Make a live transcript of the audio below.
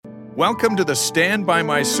Welcome to the Stand By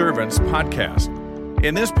My Servants podcast.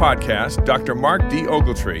 In this podcast, Dr. Mark D.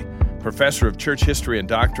 Ogletree, professor of church history and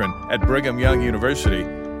doctrine at Brigham Young University,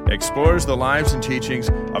 explores the lives and teachings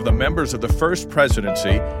of the members of the First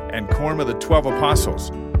Presidency and Quorum of the 12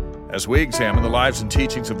 Apostles. As we examine the lives and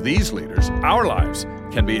teachings of these leaders, our lives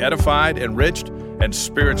can be edified, enriched, and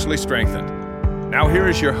spiritually strengthened. Now here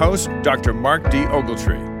is your host, Dr. Mark D.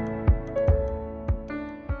 Ogletree.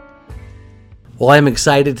 Well, I'm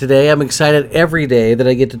excited today. I'm excited every day that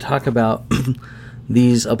I get to talk about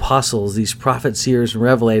these apostles, these prophets, seers, and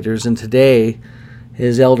revelators. And today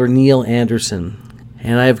is Elder Neil Andersen.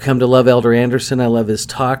 And I have come to love Elder Andersen. I love his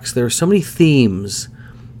talks. There are so many themes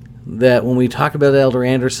that when we talk about Elder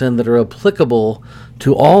Andersen that are applicable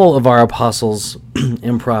to all of our apostles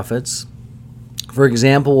and prophets. For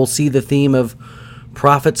example, we'll see the theme of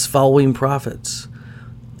prophets following prophets.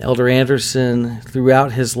 Elder Andersen,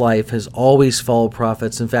 throughout his life, has always followed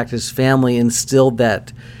prophets. In fact, his family instilled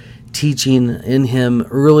that teaching in him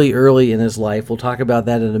early in his life. We'll talk about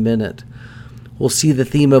that in a minute. We'll see the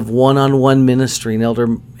theme of one-on-one ministry, and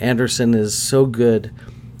Elder Andersen is so good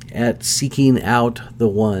at seeking out the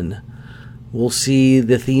one. We'll see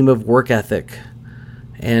the theme of work ethic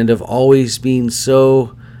and of always being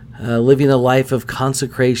so living a life of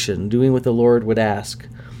consecration, doing what the Lord would ask.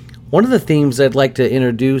 One of the themes I'd like to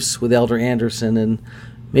introduce with Elder Andersen, and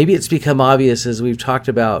maybe it's become obvious as we've talked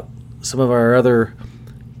about some of our other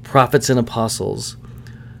prophets and apostles,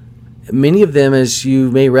 many of them, as you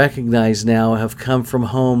may recognize now, have come from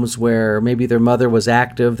homes where maybe their mother was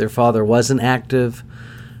active, their father wasn't active,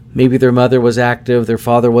 maybe their mother was active, their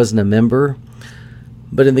father wasn't a member.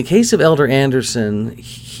 But in the case of Elder Andersen,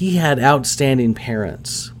 he had outstanding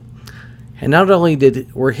parents. And not only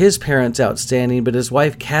were his parents outstanding, but his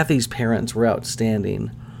wife Kathy's parents were outstanding.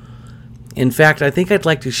 In fact, I think I'd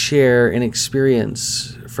like to share an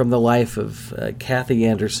experience from the life of Kathy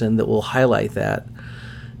Andersen that will highlight that.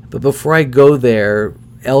 But before I go there,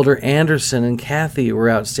 Elder Andersen and Kathy were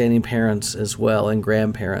outstanding parents as well, and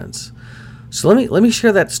grandparents. So let me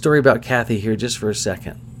share that story about Kathy here just for a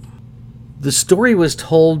second. The story was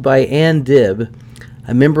told by Ann Dibb,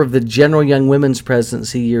 a member of the General Young Women's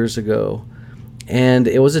Presidency years ago. And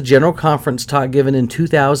it was a general conference talk given in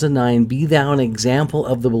 2009, Be Thou an Example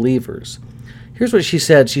of the Believers. Here's what she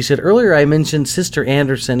said. She said, earlier I mentioned Sister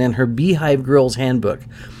Andersen and her Beehive Girls Handbook.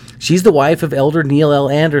 She's the wife of Elder Neil L.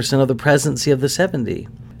 Andersen of the Presidency of the 70.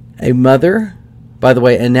 A mother, by the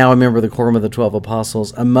way, and now a member of the Quorum of the 12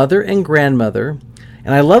 Apostles, a mother and grandmother.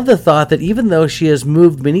 And I love the thought that even though she has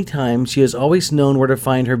moved many times, she has always known where to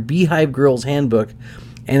find her Beehive Girls Handbook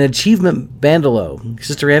and achievement bandeau.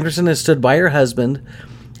 Sister Andersen has stood by her husband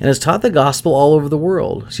and has taught the gospel all over the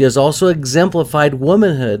world. She has also exemplified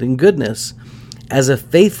womanhood and goodness as a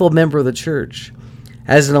faithful member of the church.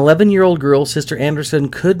 As an 11-year-old girl, Sister Andersen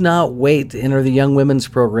could not wait to enter the Young Women's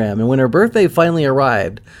Program, and when her birthday finally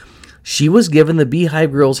arrived, she was given the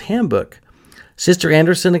Beehive Girls Handbook. Sister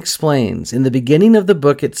Andersen explains, in the beginning of the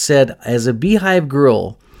book it said, as a Beehive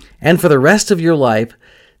girl, and for the rest of your life,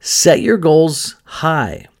 set your goals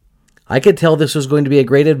high. I could tell this was going to be a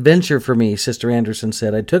great adventure for me, Sister Andersen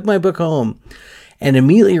said. I took my book home and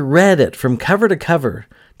immediately read it from cover to cover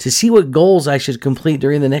to see what goals I should complete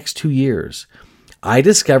during the next 2 years. I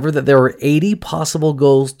discovered that there were 80 possible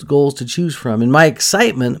goals to choose from. In my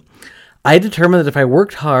excitement, I determined that if I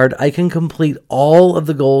worked hard, I can complete all of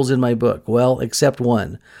the goals in my book. Well, except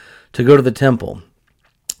one, to go to the temple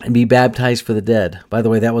and be baptized for the dead. By the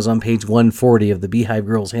way, that was on page 140 of the Beehive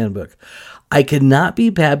Girls Handbook. I could not be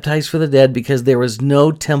baptized for the dead because there was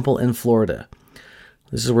no temple in Florida.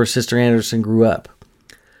 This is where Sister Andersen grew up.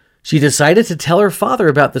 She decided to tell her father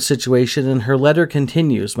about the situation, and her letter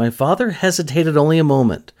continues. My father hesitated only a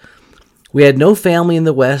moment. We had no family in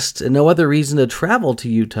the West and no other reason to travel to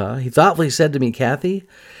Utah. He thoughtfully said to me, Kathy,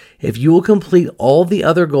 if you will complete all the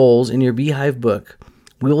other goals in your Beehive book,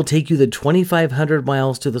 we will take you the 2,500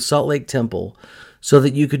 miles to the Salt Lake Temple so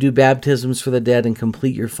that you could do baptisms for the dead and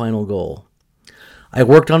complete your final goal. I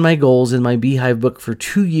worked on my goals in my Beehive book for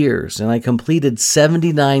 2 years, and I completed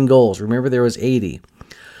 79 goals. Remember, there was 80.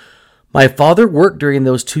 My father worked during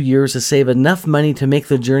those 2 years to save enough money to make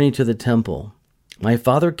the journey to the temple. My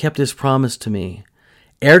father kept his promise to me.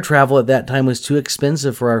 Air travel at that time was too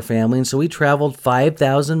expensive for our family, and so we traveled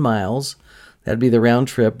 5,000 miles, that'd be the round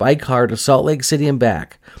trip, by car to Salt Lake City and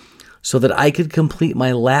back, so that I could complete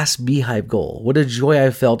my last Beehive goal. What a joy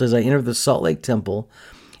I felt as I entered the Salt Lake Temple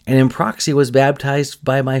and in proxy was baptized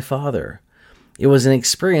by my father. It was an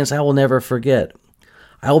experience I will never forget.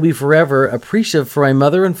 I will be forever appreciative for my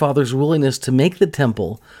mother and father's willingness to make the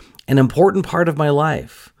temple an important part of my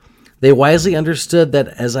life. They wisely understood that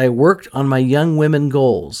as I worked on my young women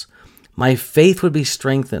goals, my faith would be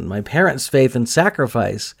strengthened. My parents' faith and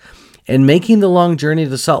sacrifice in making the long journey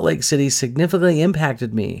to Salt Lake City significantly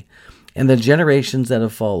impacted me and the generations that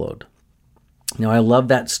have followed. Now, I love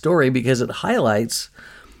that story because it highlights,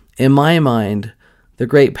 in my mind, the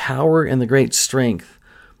great power and the great strength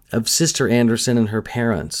of Sister Andersen and her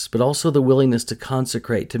parents, but also the willingness to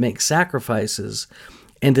consecrate, to make sacrifices,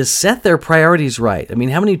 and to set their priorities right. I mean,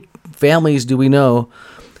 how many families do we know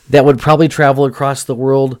that would probably travel across the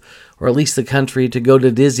world, or at least the country, to go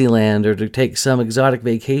to Disneyland or to take some exotic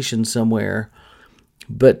vacation somewhere,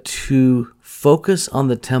 but to focus on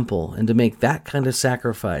the temple and to make that kind of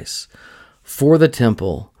sacrifice for the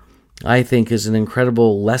temple, I think is an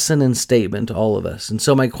incredible lesson and statement to all of us. And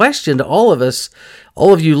so my question to all of us,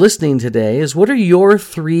 all of you listening today, is what are your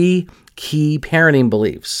 3 key parenting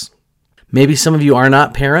beliefs? Maybe some of you are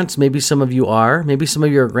not parents, maybe some of you are, maybe some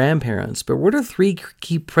of you are grandparents, but what are 3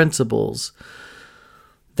 key principles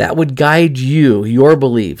that would guide you, your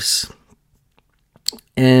beliefs,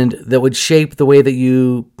 and that would shape the way that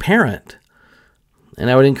you parent? And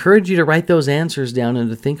I would encourage you to write those answers down and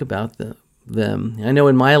to think about them. I know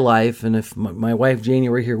in my life, and if my wife Janie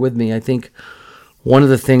were here with me, I think one of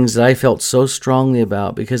the things that I felt so strongly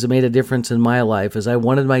about, because it made a difference in my life, is I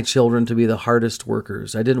wanted my children to be the hardest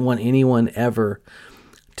workers. I didn't want anyone ever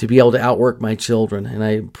to be able to outwork my children. And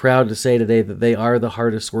I'm proud to say today that they are the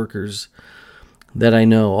hardest workers that I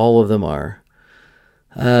know. All of them are.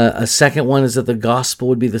 A second one is that the gospel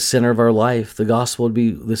would be the center of our life. The gospel would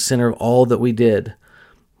be the center of all that we did.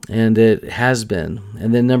 And it has been.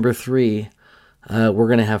 And then number 3, we're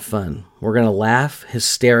going to have fun. We're going to laugh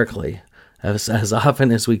hysterically as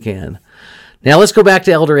often as we can. Now let's go back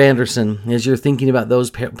to Elder Andersen as you're thinking about those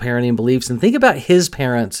parenting beliefs, and think about his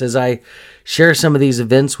parents as I share some of these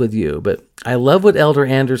events with you. But I love what Elder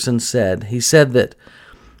Andersen said. He said that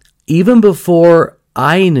even before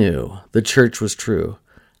I knew the church was true,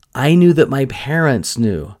 I knew that my parents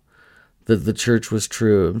knew that the church was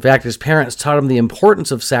true. In fact, his parents taught him the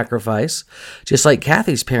importance of sacrifice, just like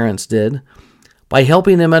Kathy's parents did, by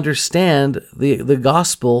helping him understand the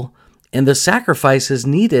gospel and the sacrifices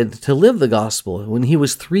needed to live the gospel. When he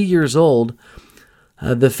was 3 years old,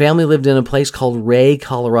 the family lived in a place called Ray,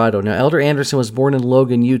 Colorado. Now, Elder Andersen was born in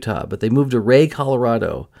Logan, Utah, but they moved to Ray,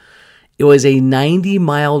 Colorado. It was a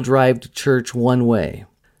 90-mile drive to church one way.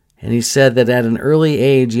 And he said that at an early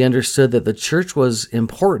age, he understood that the church was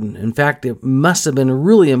important. In fact, it must have been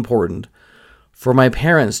really important for my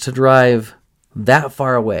parents to drive that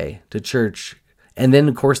far away to church, and then,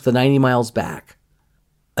 of course, the 90 miles back.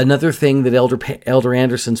 Another thing that Elder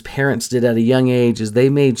Andersen's parents did at a young age is they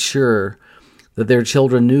made sure that their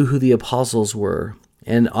children knew who the apostles were.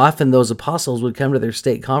 And often those apostles would come to their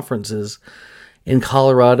state conferences in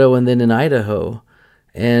Colorado and then in Idaho.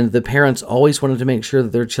 And the parents always wanted to make sure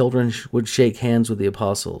that their children would shake hands with the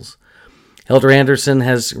apostles. Elder Andersen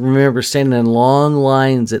remember standing in long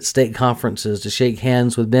lines at state conferences to shake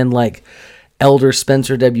hands with men like Elder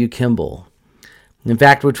Spencer W. Kimball. In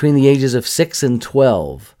fact, between the ages of 6 and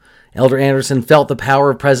 12, Elder Andersen felt the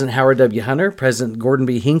power of President Howard W. Hunter, President Gordon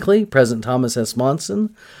B. Hinckley, President Thomas S.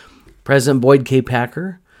 Monson, President Boyd K.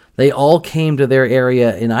 Packer. They all came to their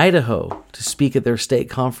area in Idaho to speak at their state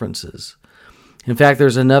conferences. In fact,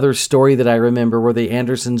 there's another story that I remember where the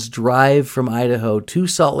Andersens drive from Idaho to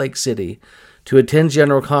Salt Lake City to attend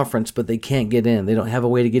General Conference, but they can't get in. They don't have a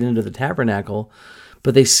way to get into the tabernacle,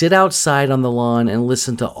 but they sit outside on the lawn and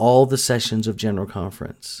listen to all the sessions of General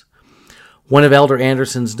Conference. One of Elder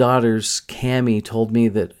Andersen's daughters, Cammie, told me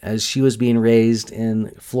that as she was being raised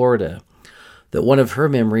in Florida, that one of her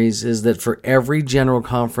memories is that for every General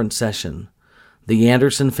Conference session, the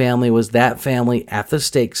Andersen family was that family at the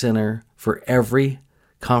Stake Center for every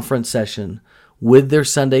conference session with their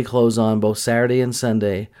Sunday clothes on, both Saturday and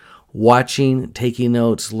Sunday, watching, taking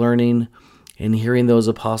notes, learning, and hearing those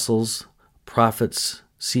apostles, prophets,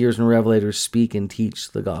 seers, and revelators speak and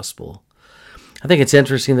teach the gospel. I think it's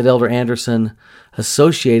interesting that Elder Andersen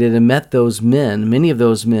associated and met those men, many of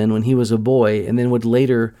those men, when he was a boy, and then would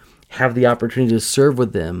later have the opportunity to serve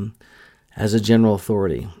with them as a general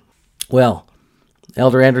authority. Well,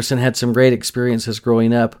 Elder Andersen had some great experiences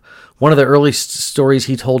growing up. One of the early stories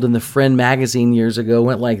he told in the Friend magazine years ago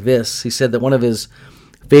went like this. He said that one of his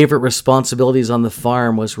favorite responsibilities on the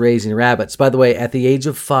farm was raising rabbits. By the way, at the age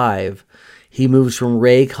of 5, he moves from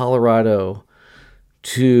Ray, Colorado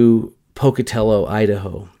to Pocatello,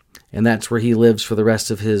 Idaho. And that's where he lives for the rest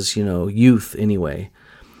of his, youth anyway.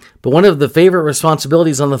 But one of the favorite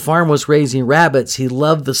responsibilities on the farm was raising rabbits. He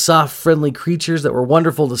loved the soft, friendly creatures that were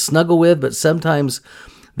wonderful to snuggle with, but sometimes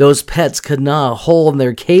those pets could gnaw a hole in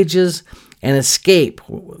their cages and escape.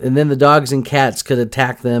 And then the dogs and cats could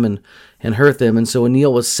attack them and hurt them. And so when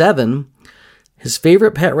Neil was 7, his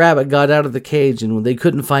favorite pet rabbit got out of the cage and they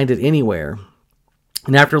couldn't find it anywhere.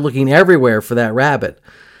 And after looking everywhere for that rabbit,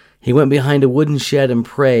 he went behind a wooden shed and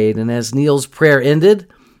prayed. And as Neil's prayer ended,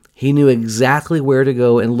 he knew exactly where to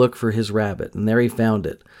go and look for his rabbit. And there he found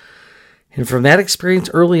it. And from that experience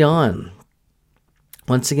early on,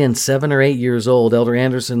 once again, 7 or 8 years old, Elder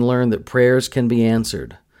Andersen learned that prayers can be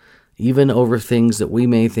answered, even over things that we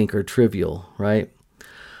may think are trivial, right?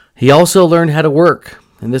 He also learned how to work.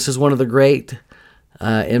 And this is one of the great,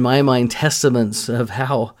 in my mind, testaments of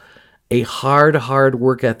how a hard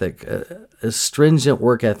work ethic, a stringent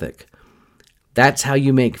work ethic, that's how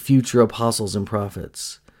you make future apostles and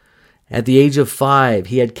prophets. At the age of 5,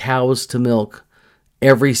 he had cows to milk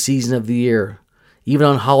every season of the year. Even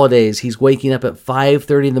on holidays, he's waking up at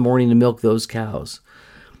 5:30 in the morning to milk those cows.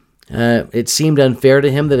 It seemed unfair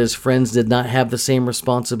to him that his friends did not have the same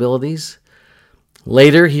responsibilities.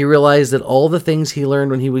 Later, he realized that all the things he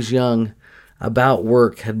learned when he was young about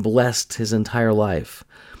work had blessed his entire life.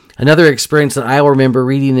 Another experience that I remember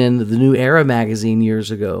reading in the New Era magazine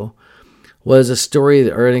years ago was a story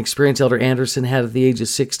or an experience Elder Andersen had at the age of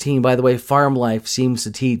 16. By the way, farm life seems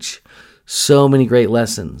to teach so many great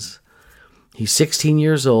lessons. He's 16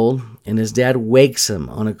 years old, and his dad wakes him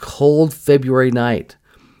on a cold February night.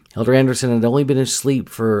 Elder Andersen had only been asleep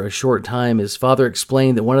for a short time. His father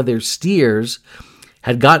explained that one of their steers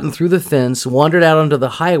had gotten through the fence, wandered out onto the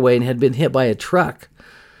highway, and had been hit by a truck.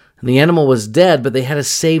 And the animal was dead, but they had to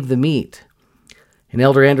save the meat. And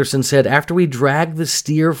Elder Andersen said, after we dragged the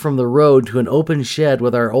steer from the road to an open shed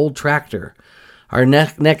with our old tractor, our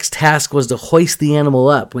next task was to hoist the animal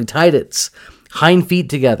up. We tied its hind feet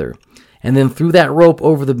together and then threw that rope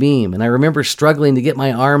over the beam. And I remember struggling to get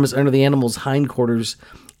my arms under the animal's hindquarters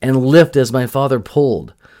and lift as my father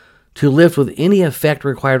pulled. To lift with any effect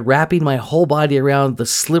required wrapping my whole body around the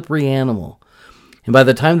slippery animal. And by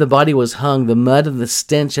the time the body was hung, the mud and the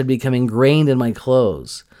stench had become ingrained in my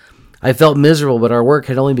clothes. I felt miserable, but our work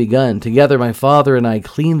had only begun. Together, my father and I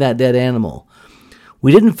cleaned that dead animal.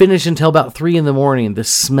 We didn't finish until about 3 in the morning. The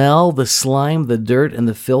smell, the slime, the dirt, and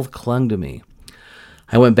the filth clung to me.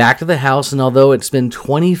 I went back to the house, and although it's been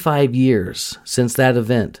 25 years since that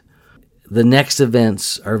event, the next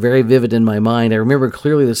events are very vivid in my mind. I remember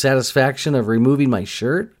clearly the satisfaction of removing my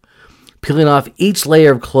shirt, peeling off each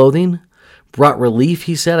layer of clothing, brought relief,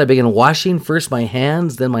 he said. I began washing first my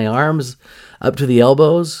hands, then my arms up to the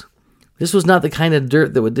elbows. This was not the kind of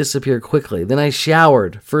dirt that would disappear quickly. Then I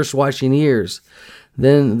showered, first washing ears,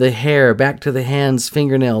 then the hair, back to the hands,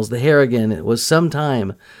 fingernails, the hair again. It was some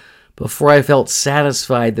time before I felt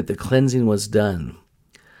satisfied that the cleansing was done.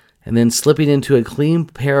 And then slipping into a clean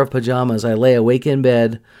pair of pajamas, I lay awake in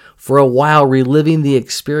bed for a while reliving the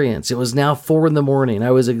experience. It was now 4 in the morning.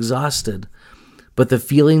 I was exhausted, but the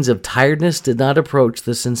feelings of tiredness did not approach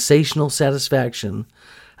the sensational satisfaction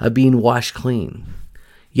of being washed clean.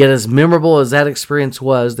 Yet as memorable as that experience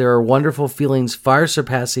was, there are wonderful feelings far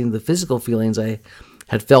surpassing the physical feelings I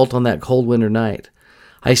had felt on that cold winter night.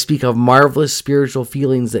 I speak of marvelous spiritual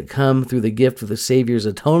feelings that come through the gift of the Savior's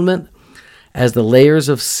atonement as the layers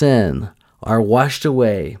of sin are washed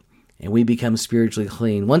away and we become spiritually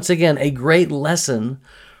clean. Once again, a great lesson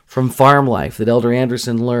from farm life that Elder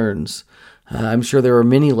Andersen learns. I'm sure there are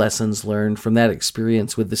many lessons learned from that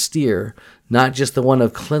experience with the steer, not just the one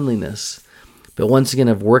of cleanliness, but once again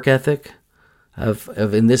of work ethic, of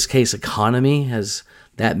in this case economy, as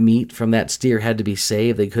that meat from that steer had to be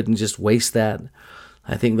saved. They couldn't just waste that.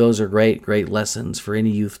 I think those are great lessons for any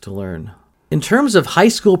youth to learn. In terms of high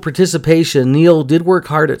school participation, Neil did work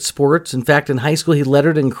hard at sports. In fact, in high school, he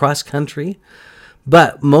lettered in cross country.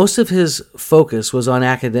 But most of his focus was on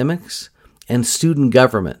academics and student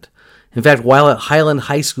government. In fact, while at Highland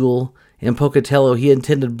High School in Pocatello, he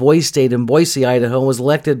attended Boys State in Boise, Idaho, and was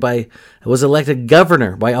elected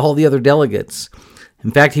governor by all the other delegates.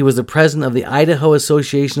 In fact, he was the president of the Idaho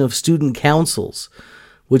Association of Student Councils,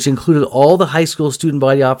 which included all the high school student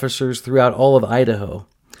body officers throughout all of Idaho.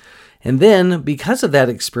 And then, because of that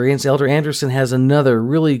experience, Elder Andersen has another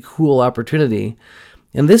really cool opportunity.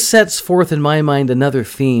 And this sets forth, in my mind, another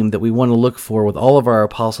theme that we want to look for with all of our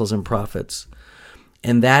apostles and prophets.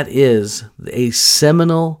 And that is a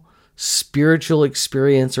seminal spiritual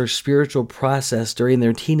experience or spiritual process during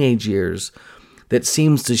their teenage years that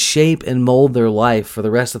seems to shape and mold their life for the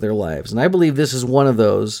rest of their lives. And I believe this is one of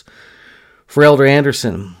those for Elder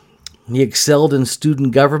Andersen. He excelled in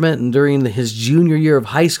student government, and during his junior year of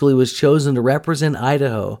high school, he was chosen to represent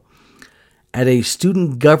Idaho at a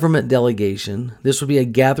student government delegation. This would be a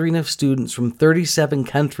gathering of students from 37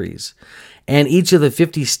 countries and each of the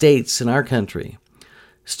 50 states in our country.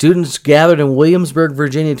 Students gathered in Williamsburg,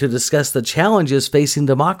 Virginia to discuss the challenges facing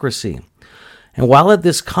democracy. And while at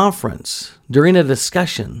this conference, during a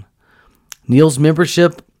discussion, Neil's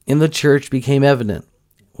membership in the church became evident,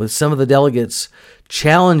 with some of the delegates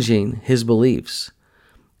challenging his beliefs.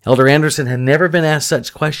 Elder Andersen had never been asked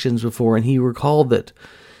such questions before, and he recalled that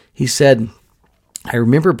he said, "I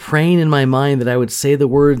remember praying in my mind that I would say the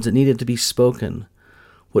words that needed to be spoken.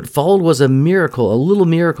 What followed was a miracle, a little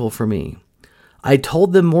miracle for me. I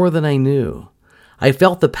told them more than I knew. I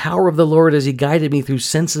felt the power of the Lord as He guided me through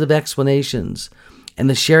sensitive explanations and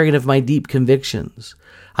the sharing of my deep convictions.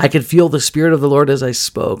 I could feel the Spirit of the Lord as I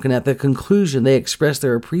spoke, and at the conclusion they expressed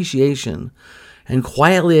their appreciation and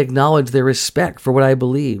quietly acknowledged their respect for what I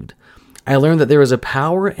believed. I learned that there is a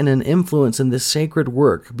power and an influence in this sacred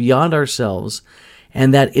work beyond ourselves,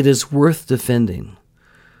 and that it is worth defending."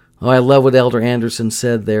 Oh, I love what Elder Andersen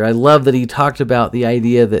said there. I love that he talked about the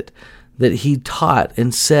idea that he taught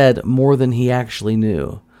and said more than he actually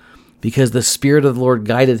knew, because the Spirit of the Lord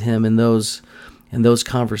guided him in those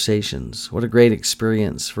conversations. What a great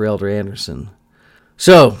experience for Elder Andersen.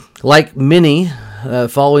 So, like many,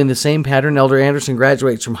 following the same pattern, Elder Andersen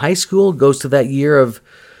graduates from high school, goes to that year of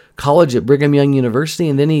college at Brigham Young University,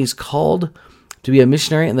 and then he's called to be a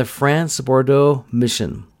missionary in the France-Bordeaux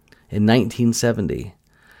mission in 1970.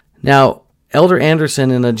 Now, Elder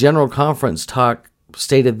Andersen, in a general conference talk,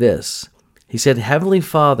 stated this. He said, "Heavenly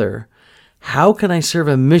Father, how can I serve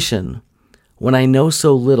a mission when I know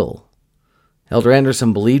so little?" Elder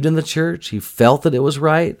Andersen believed in the church. He felt that it was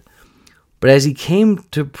right. But as he came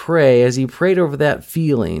to pray, as he prayed over that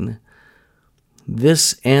feeling,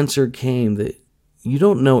 this answer came that you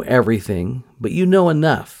don't know everything, but you know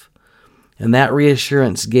enough. And that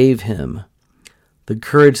reassurance gave him the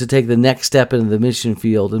courage to take the next step into the mission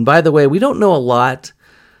field. And by the way, we don't know a lot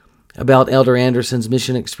about Elder Andersen's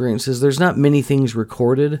mission experiences. There's not many things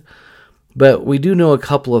recorded, but we do know a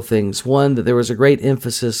couple of things. One, that there was a great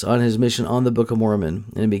emphasis on his mission on the Book of Mormon,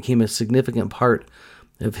 and it became a significant part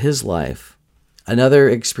of his life. Another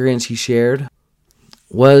experience he shared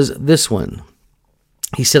was this one.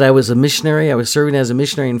 He said, "I was a missionary. I was serving as a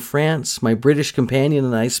missionary in France. My British companion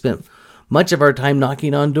and I spent much of our time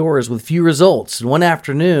knocking on doors with few results. And one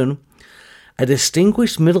afternoon, a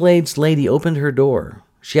distinguished middle-aged lady opened her door.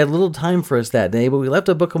 She had little time for us that day, but we left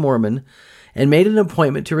a Book of Mormon and made an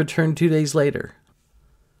appointment to return 2 days later.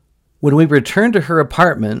 When we returned to her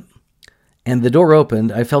apartment and the door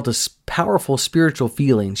opened, I felt a powerful spiritual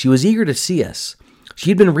feeling. She was eager to see us. She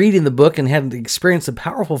had been reading the book and had experienced the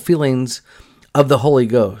powerful feelings of the Holy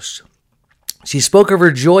Ghost. She spoke of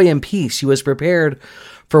her joy and peace. She was prepared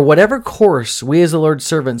for whatever course we as the Lord's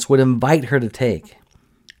servants would invite her to take.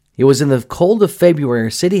 It was in the cold of February. Our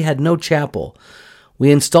city had no chapel.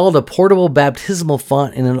 We installed a portable baptismal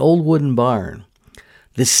font in an old wooden barn.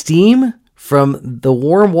 The steam from the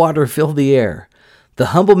warm water filled the air. The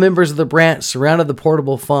humble members of the branch surrounded the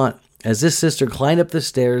portable font as this sister climbed up the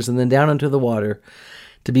stairs and then down into the water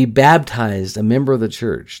to be baptized, a member of the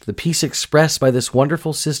church. The peace expressed by this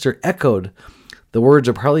wonderful sister echoed the words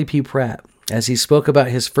of Harley P. Pratt as he spoke about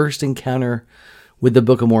his first encounter with the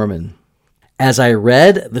Book of Mormon. As I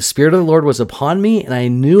read, the Spirit of the Lord was upon me, and I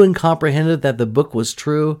knew and comprehended that the book was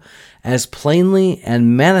true as plainly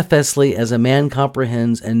and manifestly as a man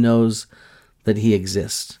comprehends and knows that he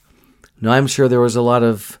exists." Now, I'm sure there was a lot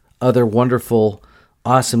of other wonderful,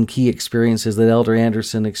 awesome key experiences that Elder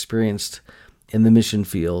Andersen experienced in the mission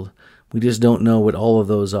field. We just don't know what all of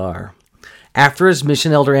those are. After his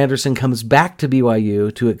mission, Elder Andersen comes back to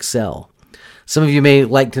BYU to excel. Some of you may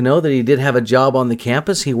like to know that he did have a job on the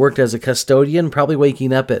campus. He worked as a custodian, probably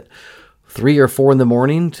waking up at 3 or 4 in the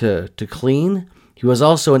morning to clean. He was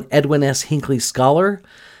also an Edwin S. Hinckley Scholar.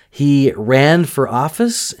 He ran for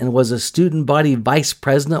office and was a student body vice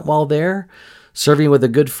president while there, serving with a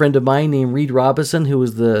good friend of mine named Reed Robinson, who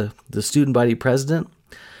was the student body president.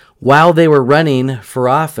 While they were running for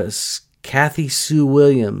office, Kathy Sue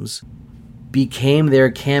Williams became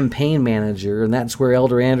their campaign manager, and that's where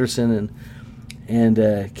Elder Andersen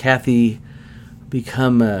and Kathy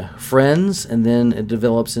become friends, and then it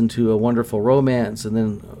develops into a wonderful romance, and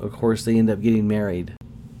then, of course, they end up getting married.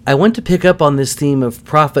 I want to pick up on this theme of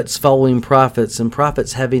prophets following prophets and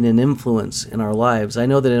prophets having an influence in our lives. I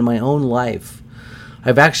know that in my own life,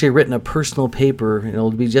 I've actually written a personal paper, and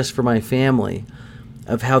it'll be just for my family,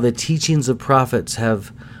 of how the teachings of prophets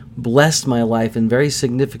have blessed my life in very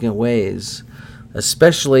significant ways,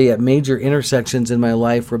 especially at major intersections in my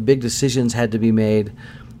life where big decisions had to be made,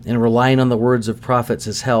 and relying on the words of prophets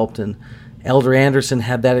has helped. And Elder Andersen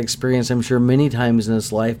had that experience, I'm sure, many times in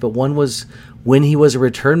his life, but one was when he was a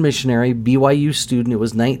returned missionary, BYU student. It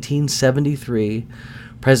was 1973.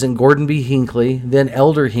 President Gordon B. Hinckley, then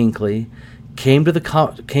Elder Hinckley, came to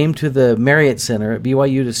the Marriott Center at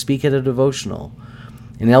BYU to speak at a devotional.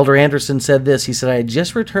 And Elder Andersen said this. He said, "I had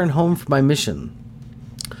just returned home from my mission.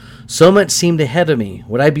 So much seemed ahead of me.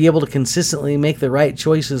 Would I be able to consistently make the right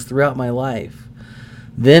choices throughout my life?"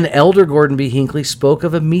 Then Elder Gordon B. Hinckley spoke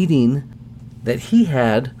of a meeting that he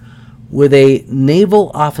had with a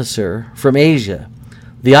naval officer from Asia.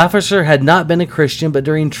 The officer had not been a Christian, but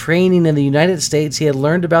during training in the United States, he had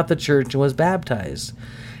learned about the church and was baptized.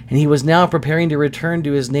 And he was now preparing to return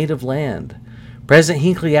to his native land. President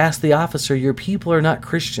Hinckley asked the officer, "Your people are not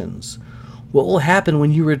Christians. What will happen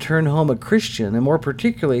when you return home a Christian, and more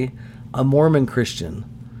particularly, a Mormon Christian?"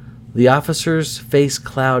 The officer's face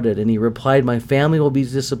clouded, and he replied, "My family will be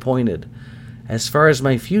disappointed. As far as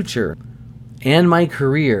my future and my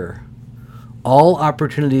career, all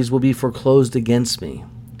opportunities will be foreclosed against me."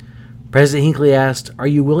 President Hinckley asked, "Are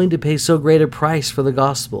you willing to pay so great a price for the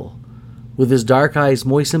gospel?" With his dark eyes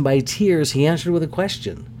moistened by tears, he answered with a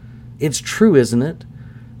question. "It's true, isn't it?"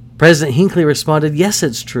 President Hinckley responded, "Yes,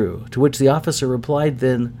 it's true," to which the officer replied,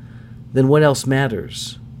 Then what else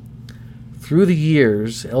matters?" Through the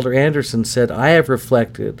years, Elder Andersen said, "I have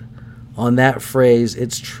reflected on that phrase,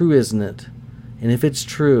 'It's true, isn't it?' And if it's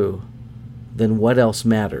true, then what else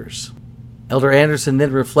matters?" Elder Andersen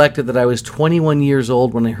then reflected that I was 21 years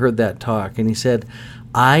old when I heard that talk, and he said,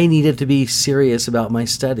 "I needed to be serious about my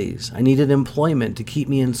studies. I needed employment to keep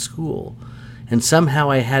me in school, and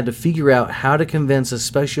somehow I had to figure out how to convince a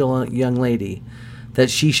special young lady that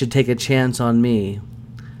she should take a chance on me."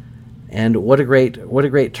 And what a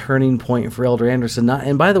great turning point for Elder Andersen.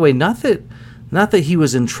 And by the way, not that he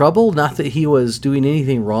was in trouble, not that he was doing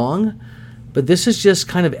anything wrong, but this is just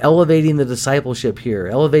kind of elevating the discipleship here,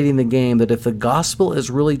 elevating the game, that if the gospel is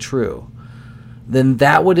really true, then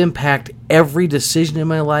that would impact every decision in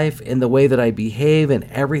my life and the way that I behave and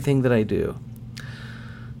everything that I do.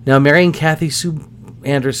 Now, marrying Kathy Sue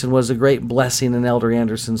Andersen was a great blessing in Elder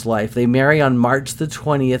Andersen's life. They marry on March the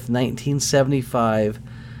 20th, 1975,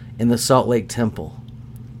 in the Salt Lake Temple.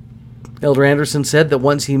 Elder Andersen said that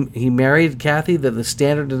once he married Kathy, that the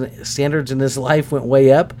standards in his life went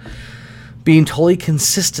way up, being totally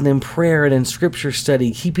consistent in prayer and in scripture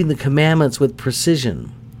study, keeping the commandments with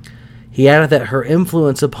precision. He added that her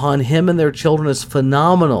influence upon him and their children is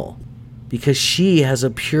phenomenal because she has a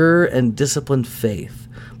pure and disciplined faith.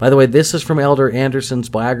 By the way, this is from Elder Andersen's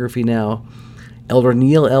biography now. Elder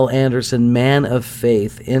Neil L. Andersen, Man of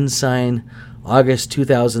Faith, Ensign, August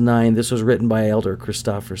 2009. This was written by Elder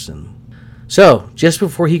Christofferson. So, just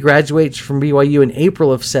before he graduates from BYU in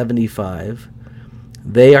April of 75,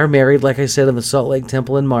 they are married, like I said, in the Salt Lake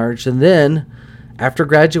Temple in March, and then after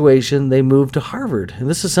graduation, they move to Harvard. And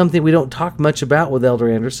this is something we don't talk much about with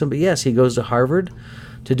Elder Andersen, but yes, he goes to Harvard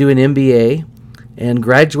to do an MBA and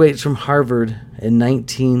graduates from Harvard in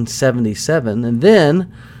 1977. And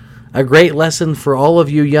then, a great lesson for all of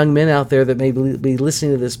you young men out there that may be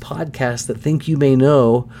listening to this podcast that think you may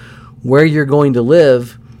know where you're going to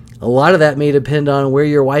live, a lot of that may depend on where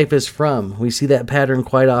your wife is from. We see that pattern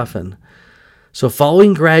quite often. So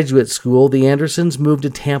following graduate school, the Andersens moved to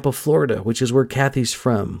Tampa, Florida, which is where Kathy's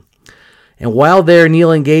from. And while there,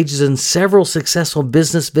 Neil engages in several successful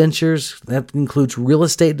business ventures. That includes real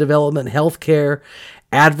estate development, healthcare,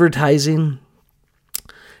 advertising.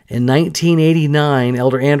 In 1989,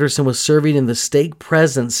 Elder Andersen was serving in the stake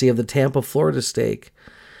presidency of the Tampa, Florida stake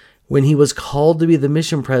when he was called to be the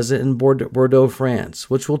mission president in Bordeaux, France,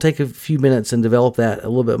 which we'll take a few minutes and develop that a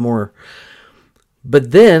little bit more.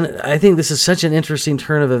 But then, I think this is such an interesting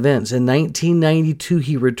turn of events. In 1992,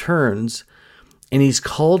 he returns, and he's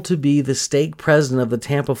called to be the stake president of the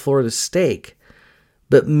Tampa, Florida stake.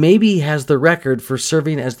 But maybe he has the record for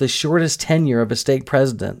serving as the shortest tenure of a stake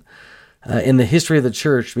president in the history of the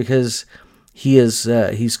church, because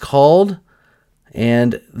he's called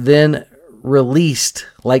and then released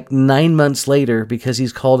like 9 months later because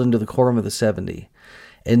he's called into the Quorum of the 70.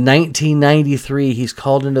 In 1993, he's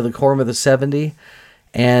called into the Quorum of the 70,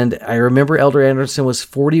 and I remember Elder Andersen was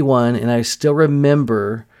 41, and I still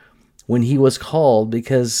remember when he was called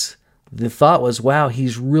because the thought was, wow,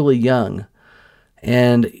 he's really young,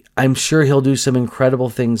 and I'm sure he'll do some incredible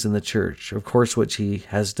things in the church, of course, which he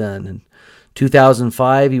has done. In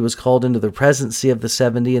 2005, he was called into the presidency of the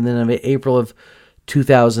 70, and then in April of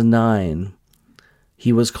 2009,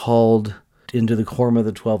 he was called into the Quorum of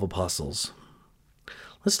the 12 Apostles.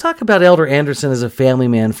 Let's talk about Elder Andersen as a family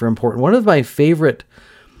man for important. One of my favorite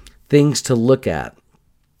things to look at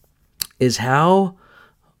is how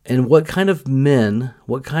And what kind of men,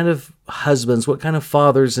 what kind of husbands, what kind of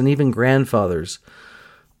fathers, and even grandfathers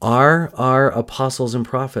are our apostles and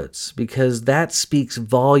prophets? Because that speaks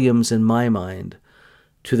volumes in my mind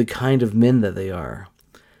to the kind of men that they are.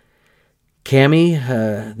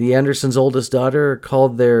 Cammie, the Andersons' oldest daughter,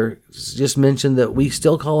 just mentioned that we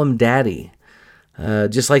still call him Daddy,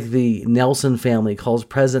 just like the Nelson family calls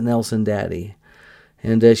President Nelson Daddy.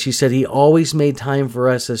 And she said he always made time for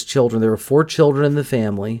us as children. There were 4 children in the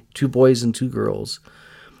family, 2 boys and 2 girls.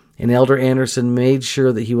 And Elder Andersen made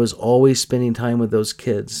sure that he was always spending time with those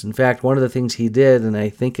kids. In fact, one of the things he did, and I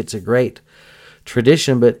think it's a great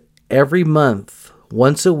tradition, but every month,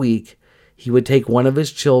 once a week, he would take one of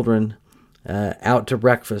his children out to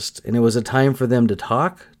breakfast. And it was a time for them to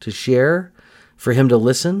talk, to share, for him to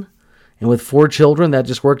listen. And with 4 children, that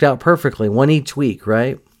just worked out perfectly, one each week,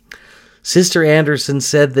 right? Sister Andersen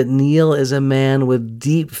said that Neil is a man with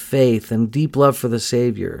deep faith and deep love for the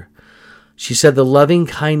Savior. She said the loving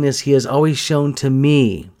kindness he has always shown to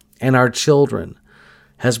me and our children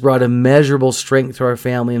has brought immeasurable strength to our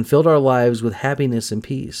family and filled our lives with happiness and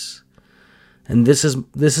peace. And this is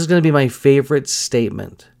going to be my favorite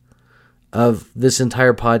statement of this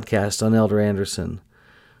entire podcast on Elder Andersen.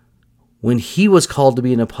 When he was called to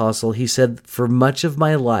be an apostle, he said, "For much of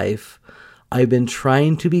my life, I've been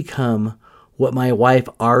trying to become what my wife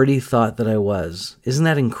already thought that I was." Isn't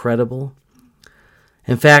that incredible?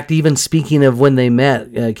 In fact, even speaking of when they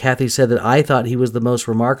met, Kathy said that I thought he was the most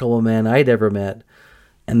remarkable man I'd ever met.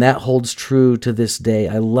 And that holds true to this day.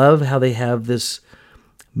 I love how they have this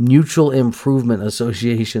mutual improvement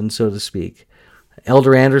association, so to speak.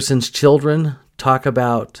 Elder Andersen's children talk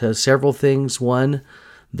about several things. One,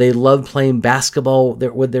 they love playing basketball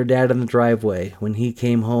with their dad in the driveway. When he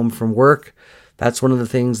came home from work, that's one of the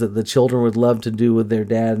things that the children would love to do with their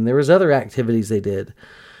dad. And there was other activities they did.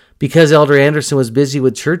 Because Elder Andersen was busy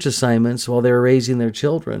with church assignments while they were raising their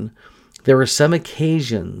children, there were some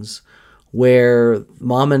occasions where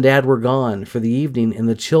mom and dad were gone for the evening and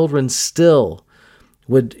the children still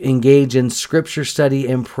would engage in scripture study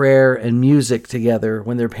and prayer and music together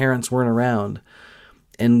when their parents weren't around.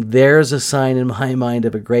 And there's a sign in my mind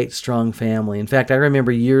of a great, strong family. In fact, I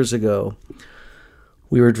remember years ago,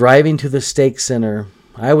 we were driving to the stake center.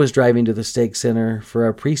 I was driving to the stake center for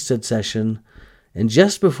our priesthood session. And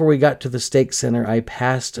just before we got to the stake center, I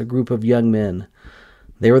passed a group of young men.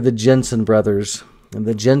 They were the Jensen brothers. And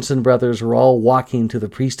the Jensen brothers were all walking to the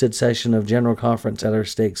priesthood session of General Conference at our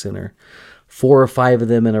stake center. 4 or 5 of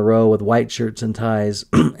them in a row with white shirts and ties.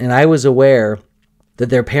 And I was aware that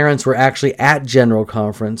their parents were actually at General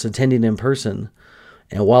Conference attending in person.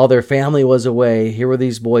 And while their family was away, here were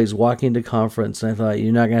these boys walking to conference. And I thought,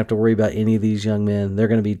 you're not going to have to worry about any of these young men. They're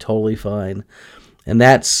going to be totally fine. And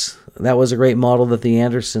that was a great model that the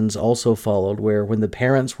Andersons also followed, where when the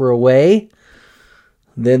parents were away,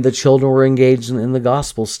 then the children were engaged in the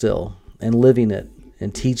gospel still and living it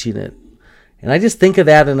and teaching it. And I just think of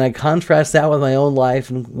that and I contrast that with my own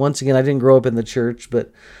life. And once again, I didn't grow up in the church,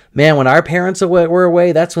 but man, when our parents were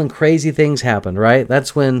away, that's when crazy things happened, right?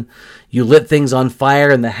 That's when you lit things on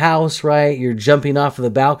fire in the house, right? You're jumping off of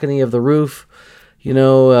the balcony of the roof,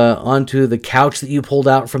 onto the couch that you pulled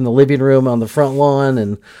out from the living room on the front lawn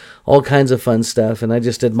and all kinds of fun stuff. And I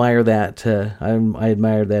just admire that. I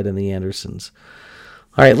admire that in the Andersons.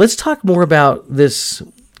 All right, let's talk more about this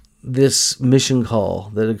mission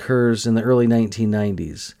call that occurs in the early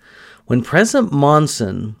 1990s. When President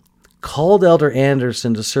Monson called Elder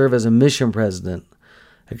Andersen to serve as a mission president,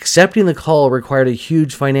 accepting the call required a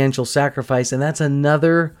huge financial sacrifice, and that's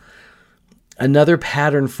another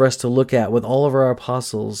pattern for us to look at with all of our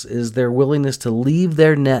apostles is their willingness to leave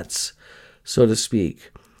their nets, so to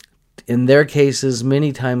speak. In their cases,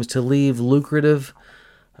 many times to leave lucrative,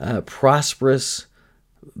 prosperous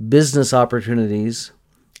business opportunities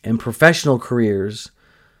and professional careers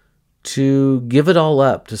to give it all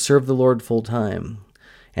up to serve the Lord full time.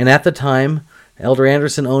 And at the time, Elder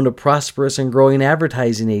Andersen owned a prosperous and growing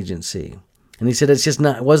advertising agency. And he said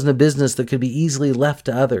it wasn't a business that could be easily left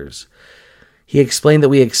to others. He explained that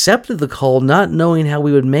we accepted the call not knowing how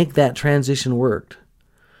we would make that transition work.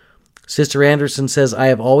 Sister Andersen says, "I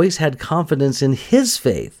have always had confidence in his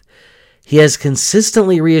faith. He has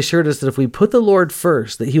consistently reassured us that if we put the Lord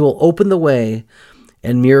first, that he will open the way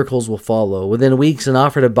and miracles will follow." Within weeks, an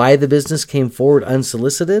offer to buy the business came forward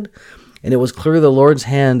unsolicited, and it was clear the Lord's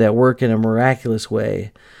hand at work in a miraculous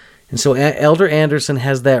way. And so Elder Andersen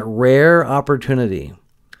has that rare opportunity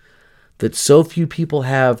that so few people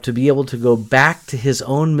have to be able to go back to his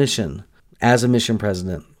own mission as a mission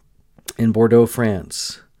president in Bordeaux,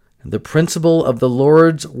 France. The principle of the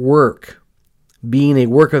Lord's work being a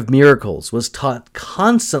work of miracles, was taught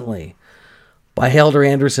constantly by Elder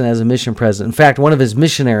Andersen as a mission president. In fact, one of his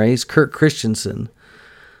missionaries, Kurt Christensen,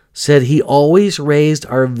 said he always raised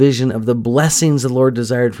our vision of the blessings the Lord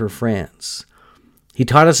desired for France. He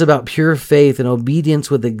taught us about pure faith and obedience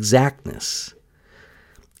with exactness,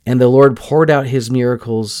 and the Lord poured out his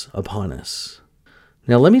miracles upon us.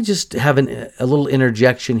 Now, let me just have a little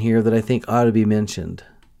interjection here that I think ought to be mentioned.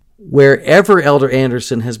 Wherever Elder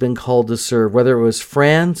Andersen has been called to serve, whether it was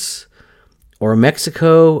France or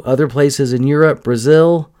Mexico, other places in Europe,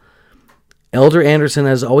 Brazil, Elder Andersen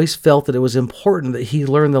has always felt that it was important that he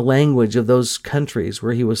learn the language of those countries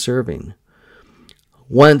where he was serving.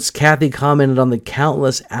 Once, Kathy commented on the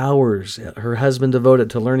countless hours her husband devoted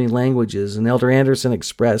to learning languages, and Elder Andersen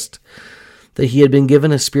expressed that he had been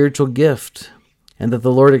given a spiritual gift and that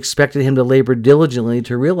the Lord expected him to labor diligently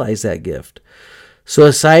to realize that gift. So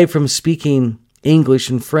aside from speaking English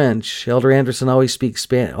and French, Elder Andersen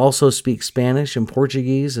also speaks Spanish and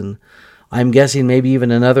Portuguese, and I'm guessing maybe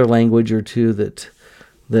even another language or two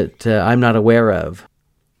that I'm not aware of.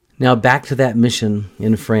 Now back to that mission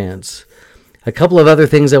in France. A couple of other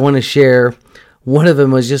things I want to share. One of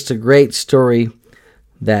them was just a great story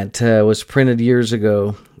that was printed years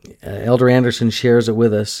ago. Elder Andersen shares it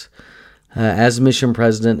with us as mission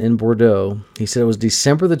president in Bordeaux. He said it was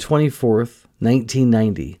December the 24th,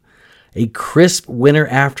 1990, a crisp winter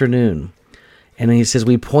afternoon. And he says,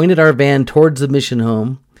 we pointed our van towards the mission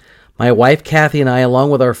home. My wife, Kathy, and I,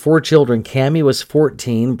 along with our 4 children, Cammie was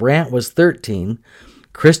 14, Brant was 13,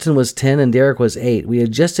 Kristen was 10, and Derek was 8. We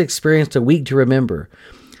had just experienced a week to remember.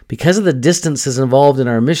 Because of the distances involved in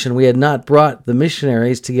our mission, we had not brought the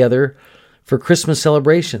missionaries together for Christmas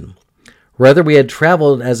celebration. Rather, we had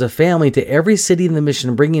traveled as a family to every city in the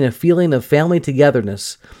mission, bringing a feeling of family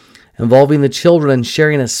togetherness, involving the children and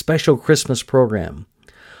sharing a special Christmas program.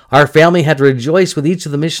 Our family had rejoiced with each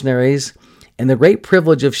of the missionaries in the great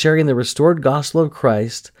privilege of sharing the restored gospel of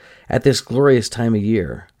Christ at this glorious time of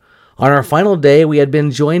year. On our final day, we had been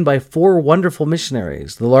joined by 4 wonderful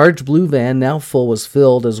missionaries. The large blue van, now full, was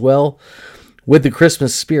filled as well with the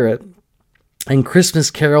Christmas spirit, and Christmas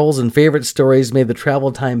carols and favorite stories made the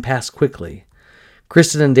travel time pass quickly.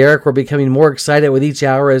 Kristen and Derek were becoming more excited with each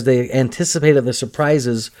hour as they anticipated the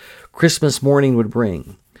surprises Christmas morning would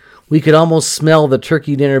bring. We could almost smell the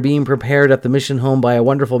turkey dinner being prepared at the mission home by a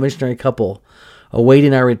wonderful missionary couple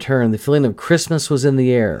awaiting our return. The feeling of Christmas was in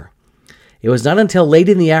the air. It was not until late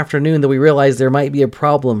in the afternoon that we realized there might be a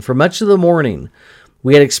problem. For much of the morning,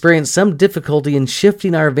 we had experienced some difficulty in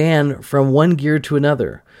shifting our van from one gear to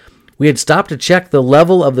another. We had stopped to check the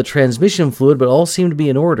level of the transmission fluid, but all seemed to be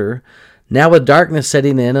in order. Now with darkness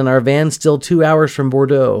setting in and our van still 2 hours from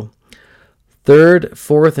Bordeaux, 3rd,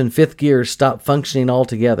 4th, and 5th gears stopped functioning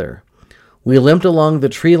altogether. We limped along the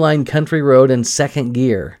tree-lined country road in 2nd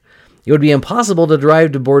gear. It would be impossible to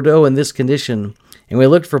drive to Bordeaux in this condition, and we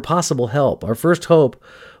looked for possible help. Our first hope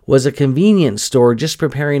was a convenience store just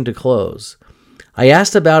preparing to close. I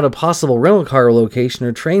asked about a possible rental car location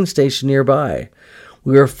or train station nearby.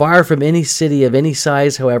 We were far from any city of any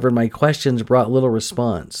size, however, and my questions brought little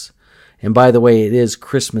response. And by the way, it is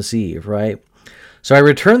Christmas Eve, right? So I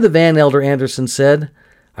returned the van, Elder Andersen said.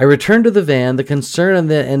 I returned to the van. The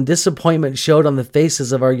concern and disappointment showed on the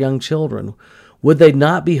faces of our young children. Would they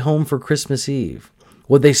not be home for Christmas Eve?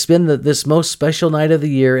 Would they spend this most special night of the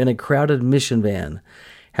year in a crowded mission van?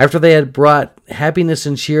 After they had brought happiness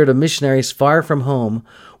and cheer to missionaries far from home,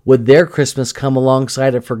 would their Christmas come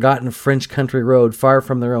alongside a forgotten French country road far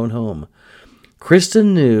from their own home?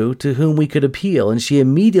 Kristen knew to whom we could appeal, and she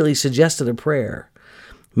immediately suggested a prayer.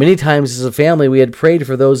 Many times as a family we had prayed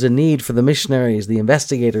for those in need, for the missionaries, the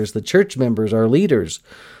investigators, the church members, our leaders,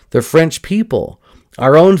 the French people,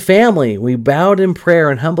 our own family. We bowed in prayer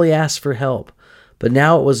and humbly asked for help. But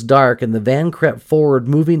now it was dark, and the van crept forward,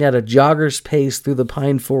 moving at a jogger's pace through the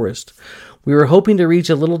pine forest. We were hoping to reach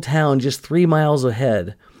a little town just 3 miles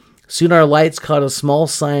ahead. Soon our lights caught a small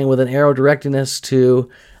sign with an arrow directing us to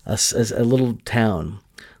a little town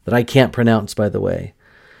that I can't pronounce, by the way.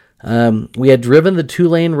 We had driven the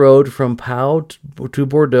 2-lane road from Pau to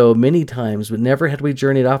Bordeaux many times, but never had we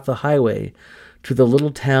journeyed off the highway to the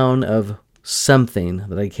little town of something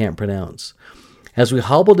that I can't pronounce. As we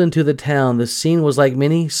hobbled into the town, the scene was like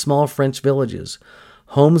many small French villages.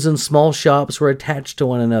 Homes and small shops were attached to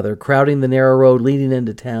one another, crowding the narrow road leading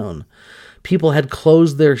into town. People had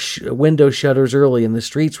closed their window shutters early, and the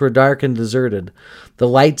streets were dark and deserted. The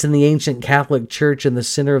lights in the ancient Catholic church in the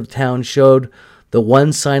center of town showed the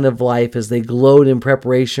one sign of life as they glowed in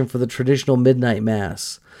preparation for the traditional midnight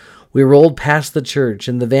mass. We rolled past the church,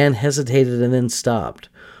 and the van hesitated and then stopped.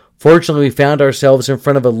 Fortunately, we found ourselves in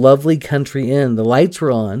front of a lovely country inn. The lights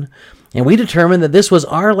were on, and we determined that this was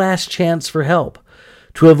our last chance for help.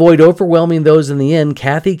 To avoid overwhelming those in the inn,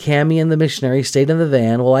 Kathy, Cammie, and the missionary stayed in the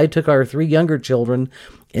van while I took our 3 younger children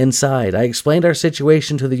inside. I explained our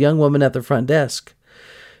situation to the young woman at the front desk.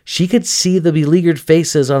 She could see the beleaguered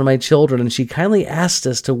faces on my children, and she kindly asked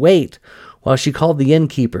us to wait while she called the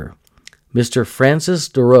innkeeper, Mr. Francis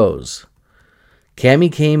DeRose.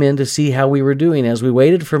 Cammie came in to see how we were doing. As we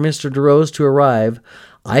waited for Mr. DeRose to arrive,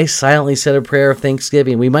 I silently said a prayer of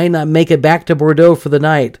thanksgiving. We might not make it back to Bordeaux for the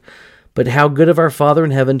night, but how good of our Father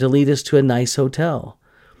in heaven to lead us to a nice hotel.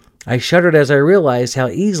 I shuddered as I realized how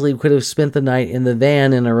easily we could have spent the night in the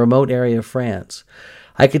van in a remote area of France.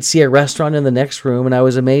 I could see a restaurant in the next room, and I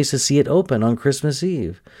was amazed to see it open on Christmas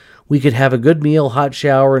Eve. We could have a good meal, hot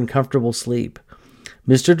shower, and comfortable sleep.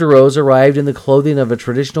 Mr. DeRose arrived in the clothing of a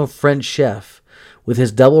traditional French chef, with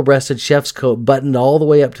his double-breasted chef's coat buttoned all the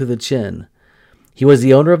way up to the chin. He was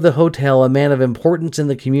the owner of the hotel, a man of importance in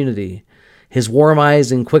the community. His warm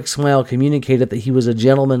eyes and quick smile communicated that he was a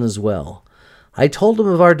gentleman as well. I told him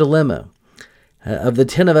of our dilemma, of the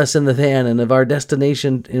 10 of us in the van, and of our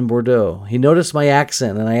destination in Bordeaux. He noticed my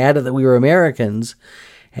accent, and I added that we were Americans,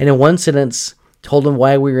 and in one sentence told him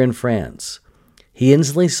why we were in France. He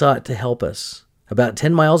instantly sought to help us. About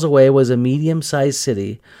 10 miles away was a medium-sized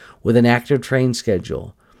city with an active train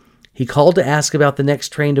schedule. He called to ask about the next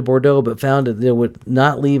train to Bordeaux, but found that it would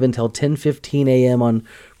not leave until 10:15 a.m. on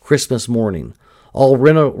Christmas morning. All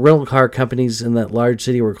rental car companies in that large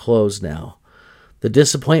city were closed now. The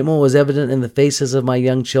disappointment was evident in the faces of my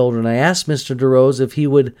young children. I asked Mr. DeRose if he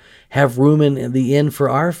would have room in the inn for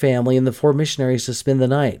our family and the 4 missionaries to spend the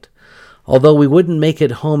night. Although we wouldn't make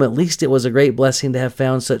it home, at least it was a great blessing to have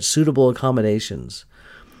found such suitable accommodations.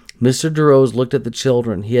 Mr. DeRose looked at the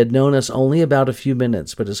children. He had known us only about a few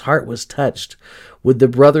minutes, but his heart was touched with the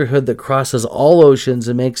brotherhood that crosses all oceans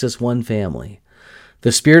and makes us one family.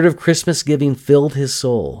 The spirit of Christmas giving filled his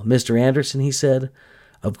soul. Mr. Andersen, he said,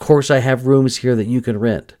 "Of course I have rooms here that you can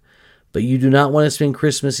rent, but you do not want to spend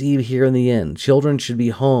Christmas Eve here in the inn. Children should be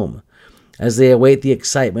home as they await the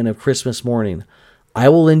excitement of Christmas morning. I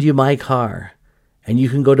will lend you my car, and you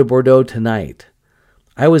can go to Bordeaux tonight."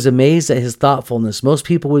 I was amazed at his thoughtfulness. Most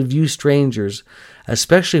people would view strangers,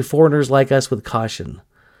 especially foreigners like us, with caution.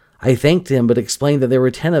 I thanked him, but explained that there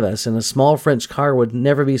were 10 of us, and a small French car would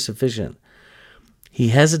never be sufficient. He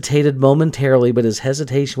hesitated momentarily, but his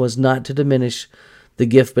hesitation was not to diminish the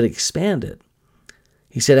gift, but expand it.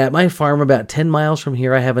 He said, "At my farm about 10 miles from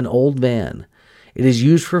here, I have an old van. It is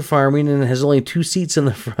used for farming and has only 2 seats in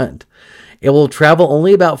the front. It will travel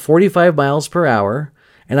only about 45 miles per hour,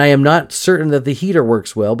 and I am not certain that the heater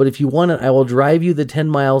works well, but if you want it, I will drive you the 10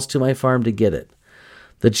 miles to my farm to get it."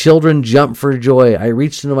 The children jumped for joy. I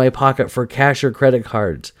reached into my pocket for cash or credit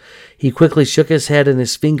cards. He quickly shook his head and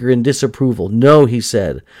his finger in disapproval. "No," he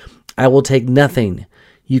said, "I will take nothing.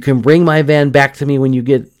 You can bring my van back to me when you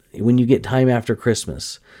get time after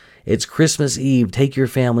Christmas. It's Christmas Eve. Take your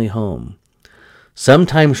family home."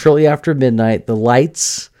 Sometime shortly after midnight, the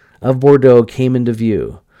lights of Bordeaux came into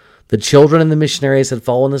view. The children and the missionaries had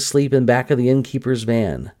fallen asleep in back of the innkeeper's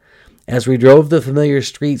van. As we drove the familiar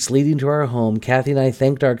streets leading to our home, Kathy and I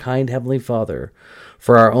thanked our kind Heavenly Father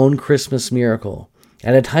for our own Christmas miracle.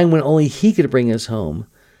 At a time when only He could bring us home,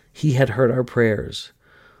 He had heard our prayers.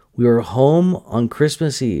 We were home on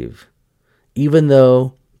Christmas Eve, even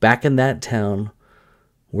though back in that town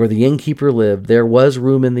where the innkeeper lived, there was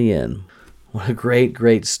room in the inn. What a great,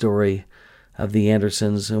 great story of the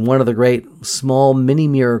Andersens, and one of the great small mini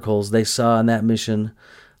miracles they saw in that mission,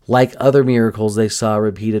 like other miracles they saw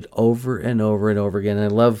repeated over and over and over again.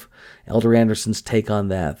 And I love Elder Andersen's take on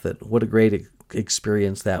that what a great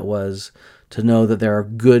experience that was, to know that there are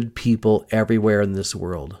good people everywhere in this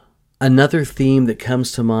world. Another theme that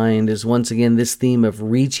comes to mind is once again this theme of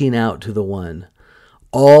reaching out to the one.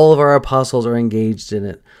 All of our apostles are engaged in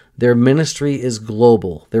it. Their ministry is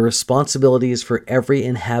global. Their responsibility is for every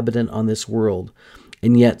inhabitant on this world.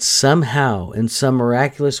 And yet somehow, in some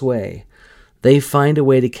miraculous way, they find a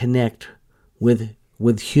way to connect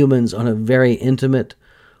with humans on a very intimate,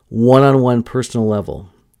 one-on-one personal level.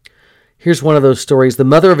 Here's one of those stories. The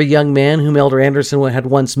mother of a young man whom Elder Andersen had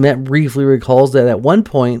once met briefly recalls that at one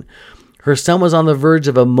point, her son was on the verge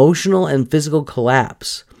of emotional and physical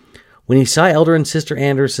collapse when he saw Elder and Sister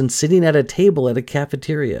Andersen sitting at a table at a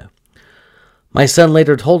cafeteria. "My son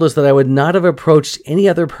later told us that I would not have approached any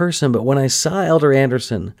other person, but when I saw Elder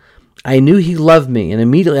Andersen, I knew he loved me, and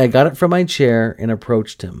immediately I got up from my chair and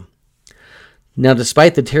approached him." Now,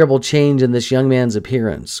 despite the terrible change in this young man's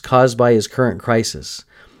appearance caused by his current crisis,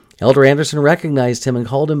 Elder Andersen recognized him and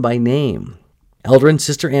called him by name. Elder and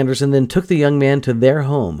Sister Andersen then took the young man to their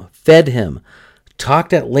home, fed him,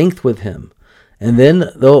 talked at length with him, and then,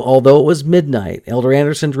 although it was midnight, Elder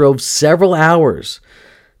Andersen drove several hours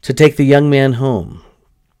to take the young man home.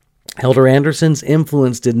 Elder Andersen's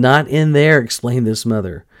influence did not end there, explained this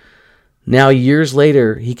mother. Now, years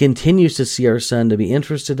later, he continues to see our son to be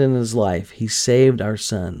interested in his life. He saved our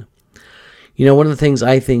son. You know, one of the things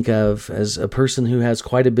I think of as a person who has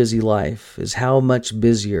quite a busy life is how much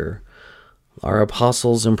busier our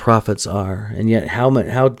apostles and prophets are, and yet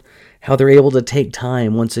how they're able to take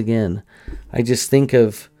time once again. I just think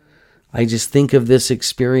of this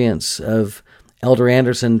experience of Elder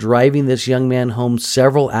Andersen driving this young man home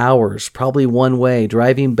several hours, probably one way,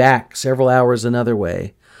 driving back several hours another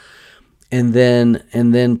way, and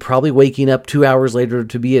then probably waking up 2 hours later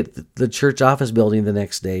to be at the church office building the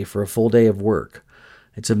next day for a full day of work.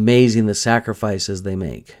 It's amazing the sacrifices they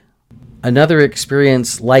make. Another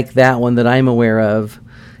experience like that one that I'm aware of,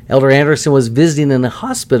 Elder Andersen was visiting in a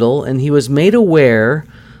hospital, and he was made aware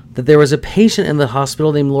that there was a patient in the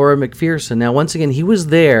hospital named Laura McPherson. Now, once again, he was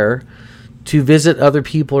there to visit other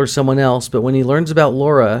people or someone else, but when he learns about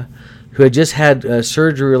Laura, who had just had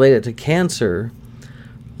surgery related to cancer,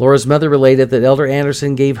 Laura's mother related that Elder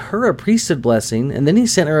Andersen gave her a priesthood blessing, and then he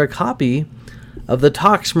sent her a copy of the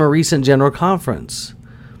talks from a recent general conference.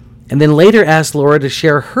 And then later asked Laura to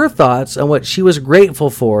share her thoughts on what she was grateful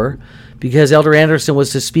for, because Elder Andersen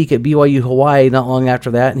was to speak at BYU Hawaii not long after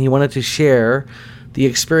that, and he wanted to share the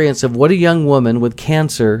experience of what a young woman with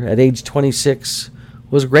cancer at age 26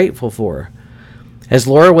 was grateful for. As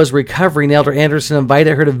Laura was recovering, Elder Andersen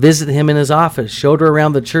invited her to visit him in his office, showed her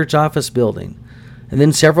around the church office building. And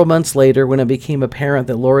then several months later, when it became apparent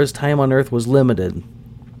that Laura's time on earth was limited,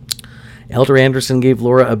 Elder Andersen gave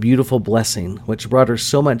Laura a beautiful blessing, which brought her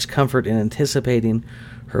so much comfort in anticipating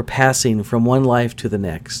her passing from one life to the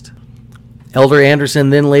next. Elder Andersen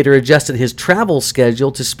then later adjusted his travel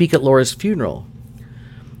schedule to speak at Laura's funeral.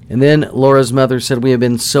 And then Laura's mother said, "We have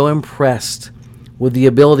been so impressed with the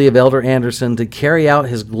ability of Elder Andersen to carry out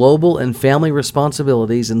his global and family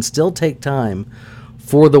responsibilities and still take time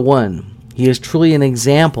for the one. He is truly an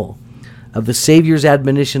example of the Savior's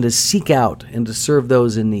admonition to seek out and to serve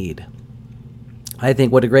those in need." I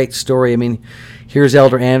think what a great story. I mean, here's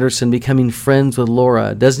Elder Andersen becoming friends with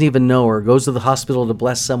Laura, doesn't even know her, goes to the hospital to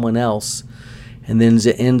bless someone else, and then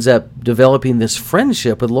ends up developing this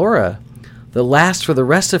friendship with Laura that lasts for the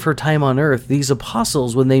rest of her time on earth. These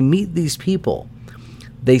apostles, when they meet these people,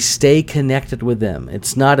 they stay connected with them.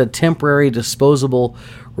 It's not a temporary, disposable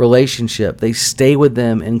relationship. They stay with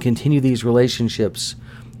them and continue these relationships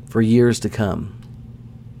for years to come.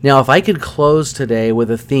 Now, if I could close today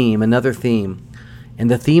with a theme, another theme, and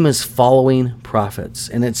the theme is following prophets,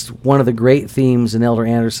 and it's one of the great themes in Elder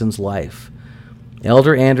Andersen's life.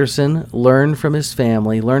 Elder Andersen learned from his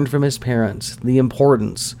family, learned from his parents, the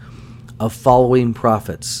importance of following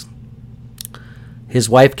prophets. His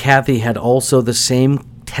wife, Kathy, had also the same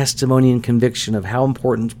testimony and conviction of how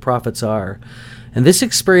important prophets are. And this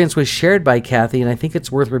experience was shared by Kathy, and I think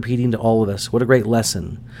it's worth repeating to all of us. What a great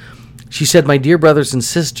lesson. She said, "My dear brothers and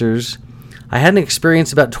sisters, I had an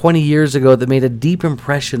experience about 20 years ago that made a deep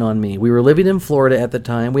impression on me. We were living in Florida at the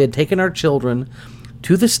time. We had taken our children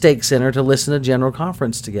to the Stake Center to listen to General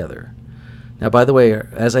Conference together." Now, by the way,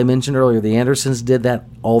 as I mentioned earlier, the Andersens did that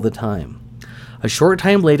all the time. A short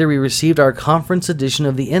time later, we received our conference edition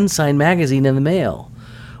of the Ensign magazine in the mail.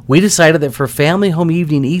 We decided that for family home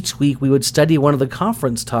evening each week, we would study one of the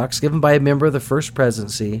conference talks given by a member of the First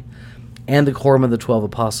Presidency and the Quorum of the 12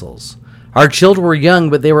 Apostles. Our children were young,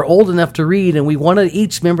 but they were old enough to read, and we wanted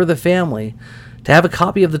each member of the family to have a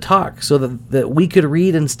copy of the talk so that we could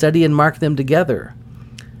read and study and mark them together.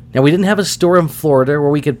 Now, we didn't have a store in Florida where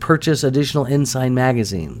we could purchase additional Ensign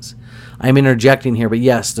magazines. I'm interjecting here, but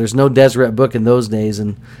yes, there's no Deseret book in those days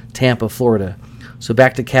in Tampa, Florida. So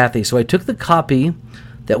back to Kathy. So I took the copy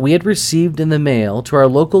that we had received in the mail to our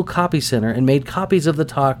local copy center and made copies of the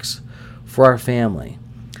talks for our family.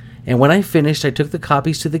 And when I finished, I took the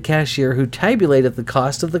copies to the cashier, who tabulated the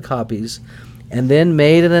cost of the copies and then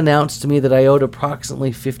made and announced to me that I owed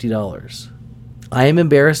approximately $50. I am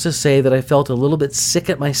embarrassed to say that I felt a little bit sick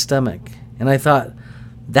at my stomach, and I thought,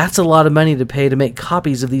 that's a lot of money to pay to make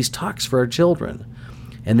copies of these talks for our children.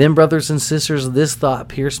 And then, brothers and sisters, this thought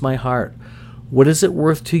pierced my heart. What is it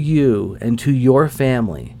worth to you and to your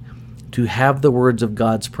family to have the words of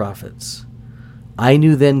God's prophets? I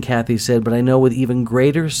knew then, Kathy said, but I know with even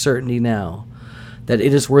greater certainty now that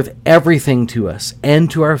it is worth everything to us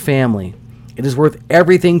and to our family. It is worth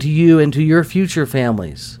everything to you and to your future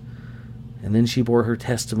families. And then she bore her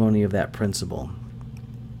testimony of that principle.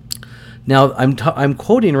 Now, I'm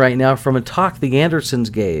quoting right now from a talk the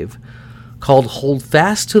Andersens gave called Hold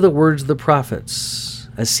Fast to the Words of the Prophets,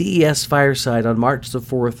 a CES fireside on March the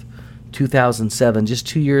 4th, 2007, just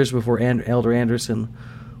 2 years before Elder Andersen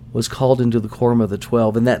was called into the Quorum of the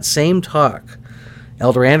 12. In that same talk,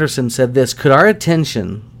 Elder Andersen said this: could our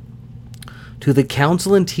attention to the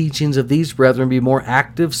counsel and teachings of these brethren be more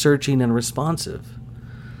active, searching, and responsive?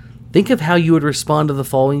 Think of how you would respond to the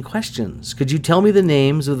following questions. Could you tell me the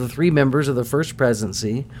names of the 3 members of the First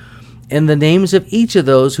Presidency and the names of each of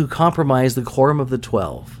those who comprised the Quorum of the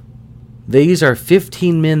 12? These are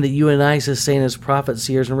 15 men that you and I sustain as prophets,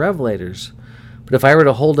 seers, and revelators. But if I were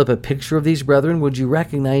to hold up a picture of these brethren, would you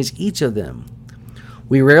recognize each of them?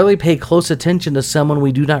 We rarely pay close attention to someone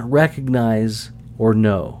we do not recognize or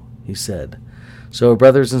know, he said. So,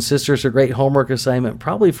 brothers and sisters, a great homework assignment,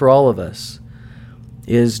 probably for all of us,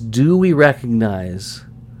 is, do we recognize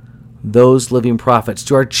those living prophets?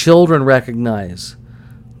 Do our children recognize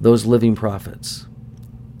those living prophets?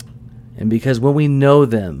 And because when we know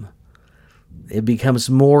them, it becomes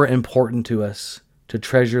more important to us to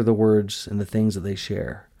treasure the words and the things that they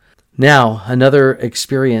share. Now, another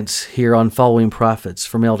experience here on Following Prophets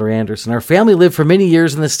from Elder Andersen. Our family lived for many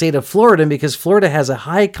years in the state of Florida, and because Florida has a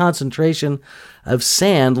high concentration of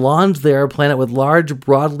sand, lawns there are planted with large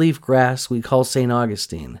broadleaf grass we call St.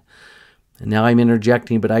 Augustine. And now I'm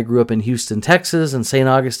interjecting, but I grew up in Houston, Texas, and St.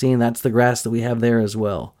 Augustine, that's the grass that we have there as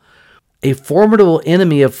well. A formidable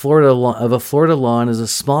enemy of a Florida lawn is a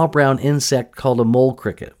small brown insect called a mole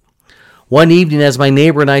cricket. One evening, as my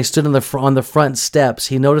neighbor and I stood on the front steps,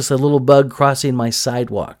 he noticed a little bug crossing my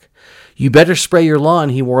sidewalk. "You better spray your lawn,"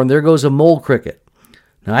 he warned. "There goes a mole cricket."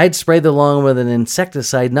 Now, I had sprayed the lawn with an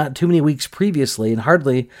insecticide not too many weeks previously, and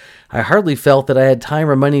I hardly felt that I had time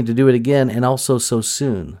or money to do it again, and also so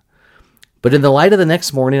soon. But in the light of the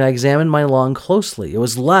next morning, I examined my lawn closely. It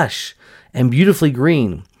was lush and beautifully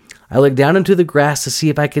green. I looked down into the grass to see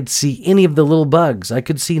if I could see any of the little bugs. I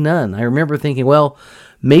could see none. I remember thinking, well,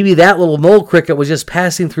 maybe that little mole cricket was just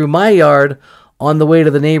passing through my yard on the way to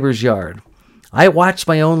the neighbor's yard. I watched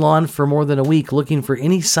my own lawn for more than a week looking for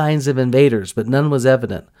any signs of invaders, but none was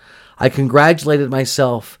evident. I congratulated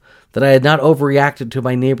myself that I had not overreacted to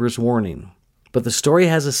my neighbor's warning. But the story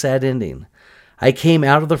has a sad ending. I came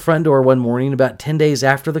out of the front door one morning about 10 days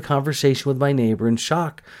after the conversation with my neighbor, and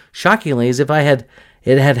shockingly, as if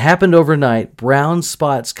it had happened overnight, brown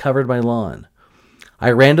spots covered my lawn. I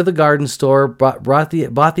ran to the garden store, bought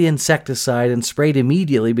the insecticide, and sprayed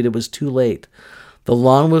immediately, but it was too late. The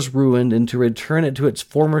lawn was ruined, and to return it to its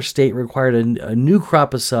former state required a new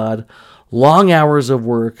crop of sod, long hours of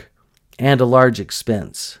work, and a large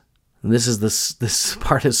expense. And this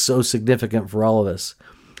part is so significant for all of us.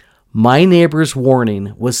 My neighbor's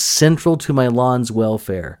warning was central to my lawn's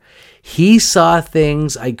welfare. He saw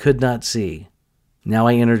things I could not see. Now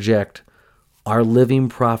I interject. Our living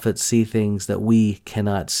prophets see things that we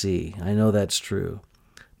cannot see. I know that's true.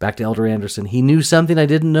 Back to Elder Andersen. He knew something I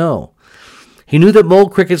didn't know. He knew that mole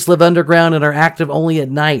crickets live underground and are active only at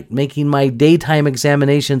night, making my daytime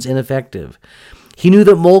examinations ineffective. He knew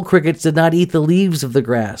that mole crickets did not eat the leaves of the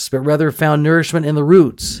grass, but rather found nourishment in the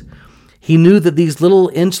roots. He knew that these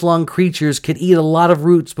little inch-long creatures could eat a lot of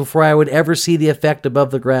roots before I would ever see the effect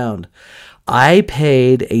above the ground. I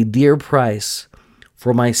paid a dear price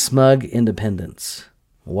for my smug independence.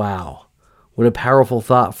 Wow. What a powerful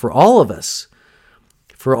thought for all of us.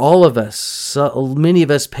 For all of us. So many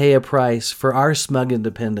of us pay a price for our smug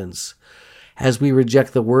independence as we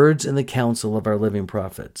reject the words and the counsel of our living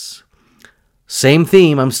prophets. Same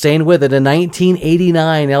theme. I'm staying with it. In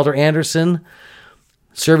 1989, Elder Andersen,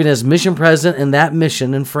 serving as mission president in that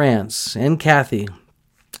mission in France, and Kathy,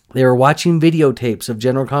 they were watching videotapes of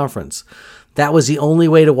General Conference. That was the only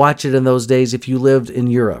way to watch it in those days if you lived in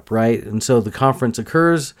Europe, right? And so the conference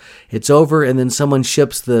occurs, it's over, and then someone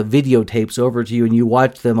ships the videotapes over to you, and you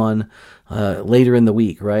watch them on later in the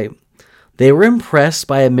week, right? They were impressed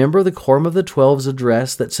by a member of the Quorum of the Twelve's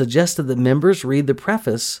address that suggested that members read the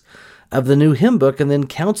preface of the new hymn book and then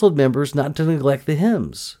counseled members not to neglect the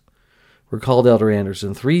hymns. Recalled Elder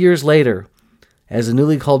Andersen. 3 years later, as a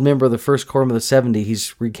newly called member of the First Quorum of the 70,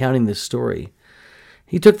 he's recounting this story.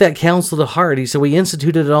 He took that counsel to heart. He said, we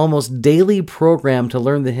instituted an almost daily program to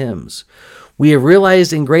learn the hymns. We have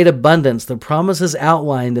realized in great abundance the promises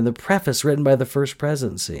outlined in the preface written by the First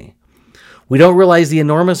Presidency. We don't realize the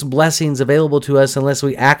enormous blessings available to us unless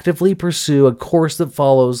we actively pursue a course that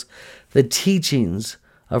follows the teachings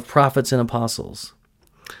of prophets and apostles.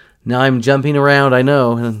 Now I'm jumping around, I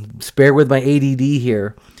know, and bear with my ADD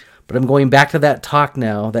here, but I'm going back to that talk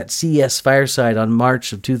now, that CES fireside on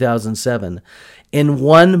March of 2007. In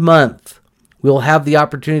 1 month, We will have the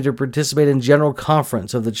opportunity to participate in general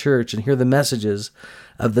conference of the church and hear the messages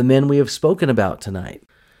of the men we have spoken about tonight.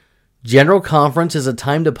 General conference is a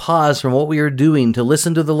time to pause from what we are doing, to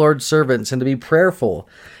listen to the Lord's servants, and to be prayerful,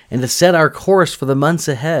 and to set our course for the months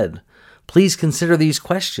ahead. Please consider these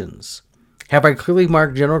questions. Have I clearly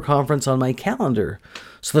marked general conference on my calendar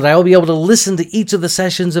so that I will be able to listen to each of the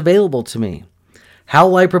sessions available to me? How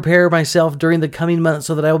will I prepare myself during the coming months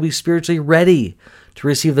so that I will be spiritually ready to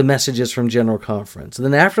receive the messages from general conference? And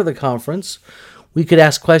then after the conference, we could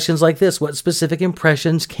ask questions like this: what specific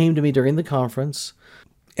impressions came to me during the conference?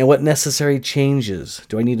 And what necessary changes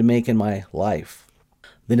do I need to make in my life?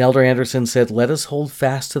 Then Elder Andersen said, let us hold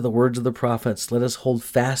fast to the words of the prophets. Let us hold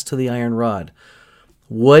fast to the iron rod.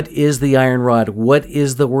 What is the iron rod? What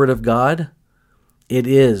is the word of God? It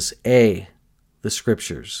is A, the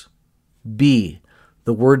scriptures, B,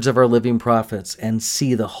 the words of our living prophets, and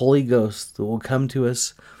C, the Holy Ghost that will come to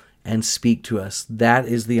us and speak to us. That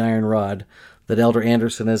is the iron rod that Elder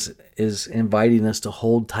Andersen is inviting us to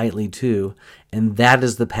hold tightly to, and that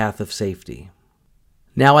is the path of safety.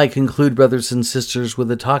 Now I conclude, brothers and sisters, with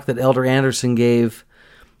a talk that Elder Andersen gave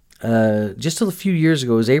just a few years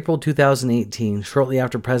ago. It was April 2018, shortly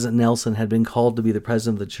after President Nelson had been called to be the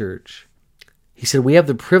president of the church. He said, we have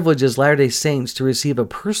the privilege as Latter-day Saints to receive a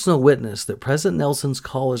personal witness that President Nelson's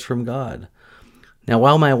call is from God. Now,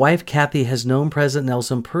 while my wife Kathy has known President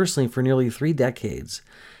Nelson personally for nearly 3 decades,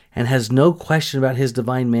 and has no question about his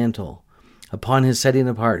divine mantle upon his setting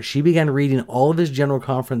apart, she began reading all of his general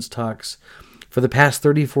conference talks for the past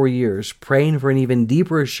 34 years, praying for an even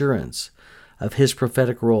deeper assurance of his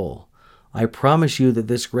prophetic role. I promise you that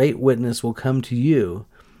this great witness will come to you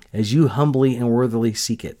as you humbly and worthily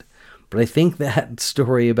seek it. But I think that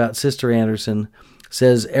story about Sister Andersen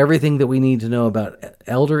says everything that we need to know about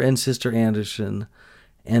Elder and Sister Andersen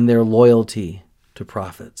and their loyalty to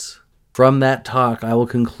prophets. From that talk, I will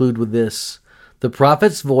conclude with this. The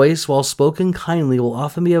prophet's voice, while spoken kindly, will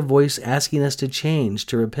often be a voice asking us to change,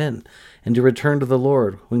 to repent, and to return to the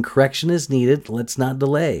Lord. When correction is needed, let's not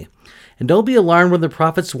delay. And don't be alarmed when the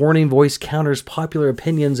prophet's warning voice counters popular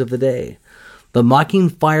opinions of the day. The mocking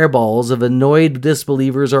fireballs of annoyed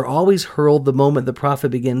disbelievers are always hurled the moment the prophet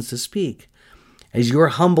begins to speak. As you are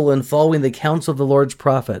humble and following the counsel of the Lord's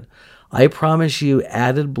prophet, I promise you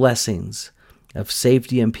added blessings of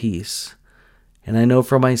safety and peace. And I know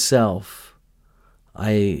for myself,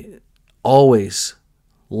 I always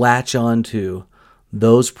latch on to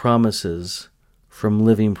those promises from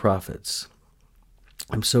living prophets.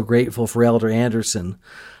 I'm so grateful for Elder Andersen.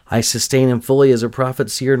 I sustain him fully as a prophet,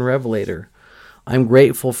 seer, and revelator. I'm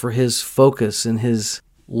grateful for his focus and his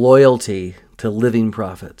loyalty to living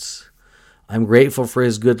prophets. I'm grateful for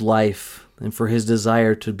his good life and for his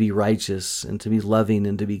desire to be righteous and to be loving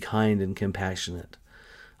and to be kind and compassionate.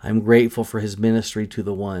 I'm grateful for his ministry to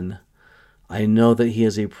the one. I know that he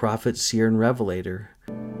is a prophet, seer, and revelator,